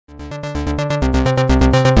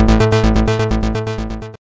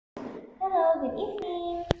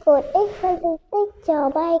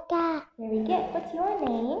cat. Very good. What's your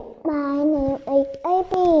name? My name is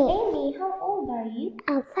Amy. Amy, how old are you?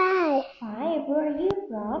 I'm 5. 5. Where are you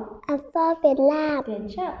from? I'm from Vietnam. Good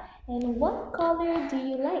job. And what color do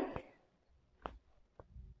you like?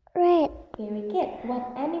 Red. Very good.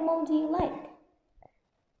 What animal do you like?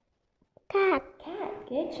 Cat. Cat.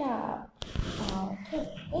 Good job. Okay.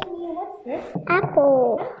 Amy, what's this?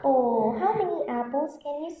 Apple. Apple. How many apples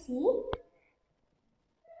can you see?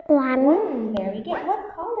 1. 1. Very good.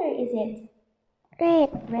 What color is it? Red.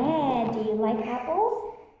 Red. Do you like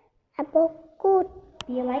apples? Apple. Good.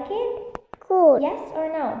 Do you like it? Good. Yes or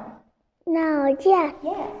no? No. Yes.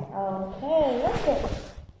 Yes. Okay. What's it?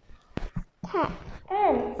 Cat.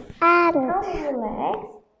 Ant. And. How many legs?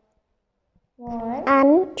 1.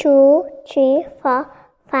 1, 2, 3, 4,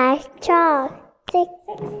 5, 6. 6.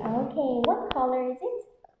 Okay. What color is it?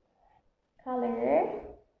 Color.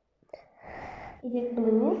 Is it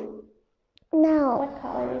blue? No. What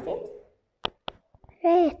color is it?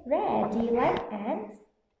 Red. Red. Do you like ants?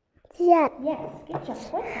 Yes. Yes. Good job.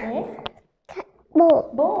 What's this? Cat.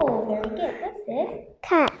 Bull. Bull. Very good. What's this?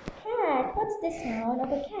 Cat. Cat. What's the sound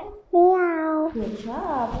of a cat? Meow. Good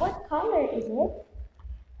job. What color is it?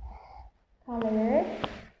 Color.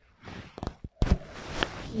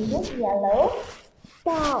 Is it yellow?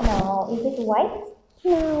 No. No. Is it white?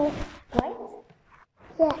 No. White?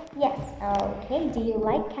 Yes. Yes. Okay. Do you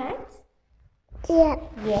like cats? Yes.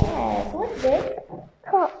 Yes. What's this?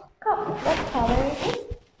 Cock. Cock. What color is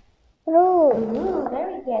it? Blue. Blue.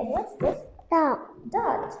 Very good. What's this? Dog.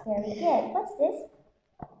 Dot. Very good. What's this?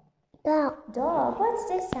 Dog. Dog. What's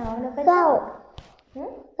the sound of a Go. dog?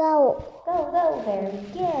 Go. Go. Very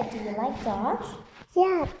good. Do you like dogs?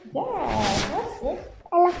 Yes. Yes. What's this?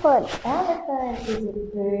 Elephant. Elephant. Is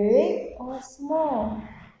it big or small?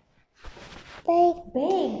 Big.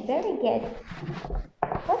 Big. Very good.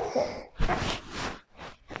 What's this?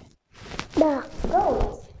 Dog.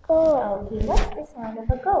 Goat. Goat. Okay. What's the sound of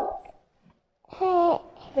a goat? Hey.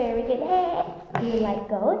 Very good. Hey. Do you like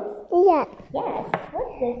goats? Yes. Yes.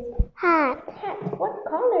 What's this? Hat. Hat. What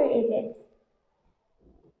color is it?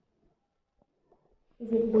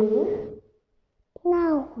 Is it blue?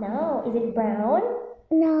 No. No. Is it brown?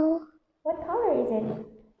 No. What color is it?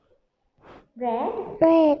 Red?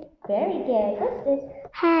 Red. Very good. What's this?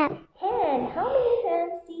 Hat. Hand. How many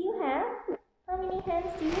hands do you have? How many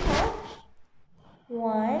hands do you have?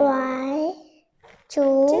 1. 1,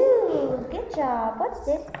 2. 2. Good job. What's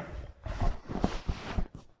this?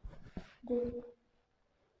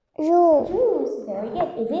 Juice. Very good.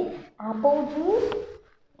 Is it apple juice?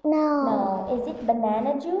 No. No. Is it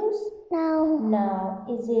banana juice? No. No.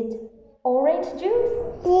 Is it orange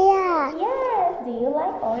juice? Yeah. Yes. Do you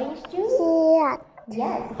like orange juice? Yeah.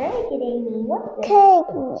 Yes. Very good, Amy. What's this? King.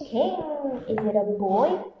 King. Is it a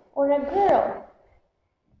boy or a girl?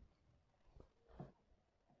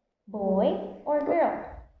 Boy or girl?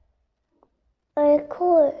 A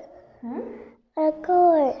cool. A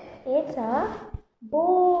cool. It's a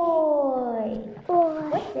boy. Boy.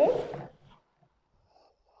 What's this?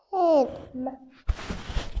 Head. Man.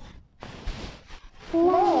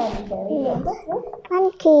 Monkey. Very good. What's this?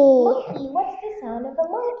 Monkey. Monkey. What's the sound of a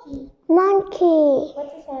monkey? Monkey.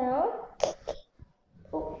 What's the sound?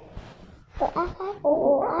 Oh,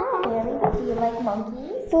 Oh. very good. Do you like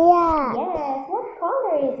monkeys? Yeah. Yes. What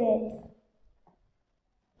color is it?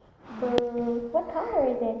 What color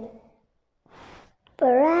is it?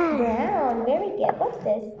 Brown. Brown. Very good. What's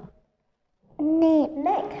this? Neck.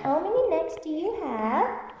 Neck. How many necks do you have?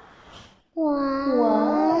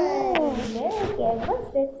 1. Very good. What's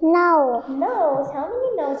this? No. Nose. How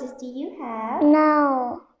many noses do you have?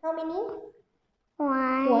 No. How many?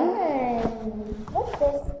 1. 1. What's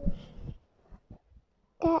this?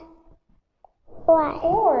 That. 1.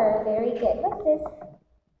 4. Very good. What's this?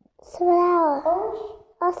 Flower. Ocean.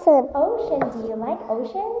 Ocean. Ocean. Do you like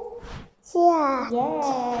oceans? Yeah.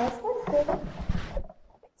 Yes. What's this?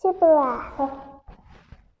 Zebra.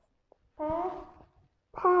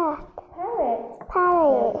 Parrot.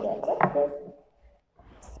 Parrot. Very good. What's this?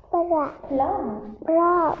 Zebra. Plum.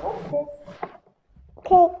 Frog. What's this?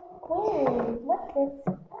 Pig. Queen. What's this?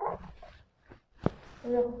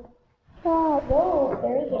 Frog. Road.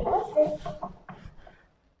 Very good. What's this?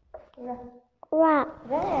 Rock.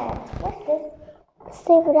 Rat. What's this?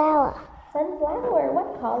 Sunflower. Sunflower.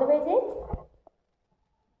 What color is it?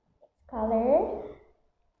 Color.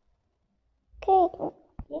 Pink.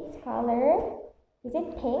 Its color. Is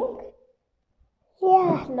it pink?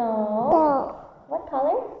 Yeah. No. No. What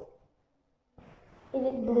color? Is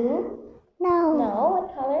it blue? No. No.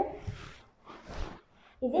 What color?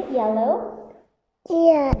 Is it yellow?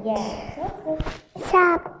 Yeah. Yes. What's this?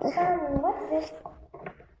 Sun. Sun. What's this?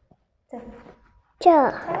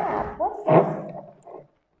 Chair. Tap. What's this?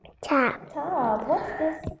 Tap. Top. What's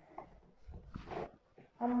this?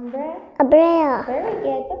 Umbrella. Very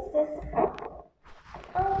good. What's this?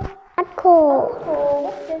 Apple. Uncle.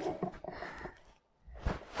 What's this?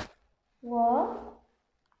 What?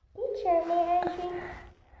 Teacher, may I drink?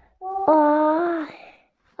 What?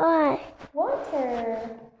 Water.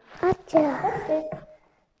 Otter. What's this?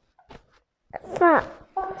 Fox.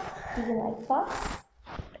 Fox. Do you like fox?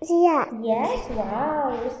 Yeah. Yes.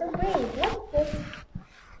 Wow, you're so brave. What's this?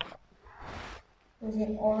 Is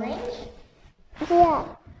it orange? Yeah.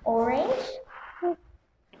 Orange?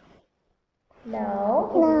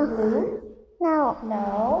 No. No. Is it blue? No.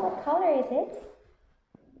 No. What color is it?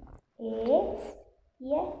 It's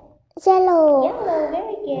Yellow. yellow.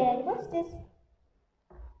 Very good. What's this?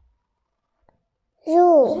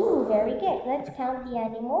 Zoo. Zoo. Very good. Let's count the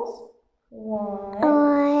animals.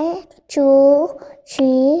 1, 2,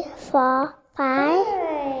 3, 4, 5.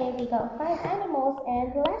 5. We got 5 animals.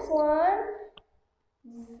 And the last one.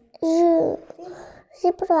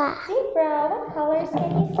 Zebra. Zebra. What colors can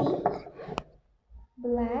you see?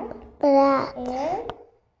 Black Black. and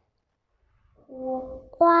White.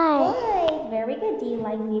 white. Very good. Do you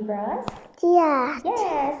like zebras? Yeah.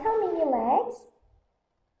 Yes. How many legs?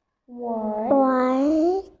 1,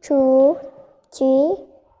 1, 2, 3,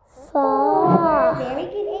 4. Very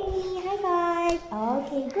good, Amy. High five.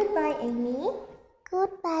 Okay. Goodbye, Amy.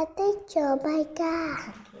 Goodbye, teacher. Bye, guys.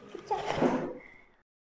 Okay. Good job.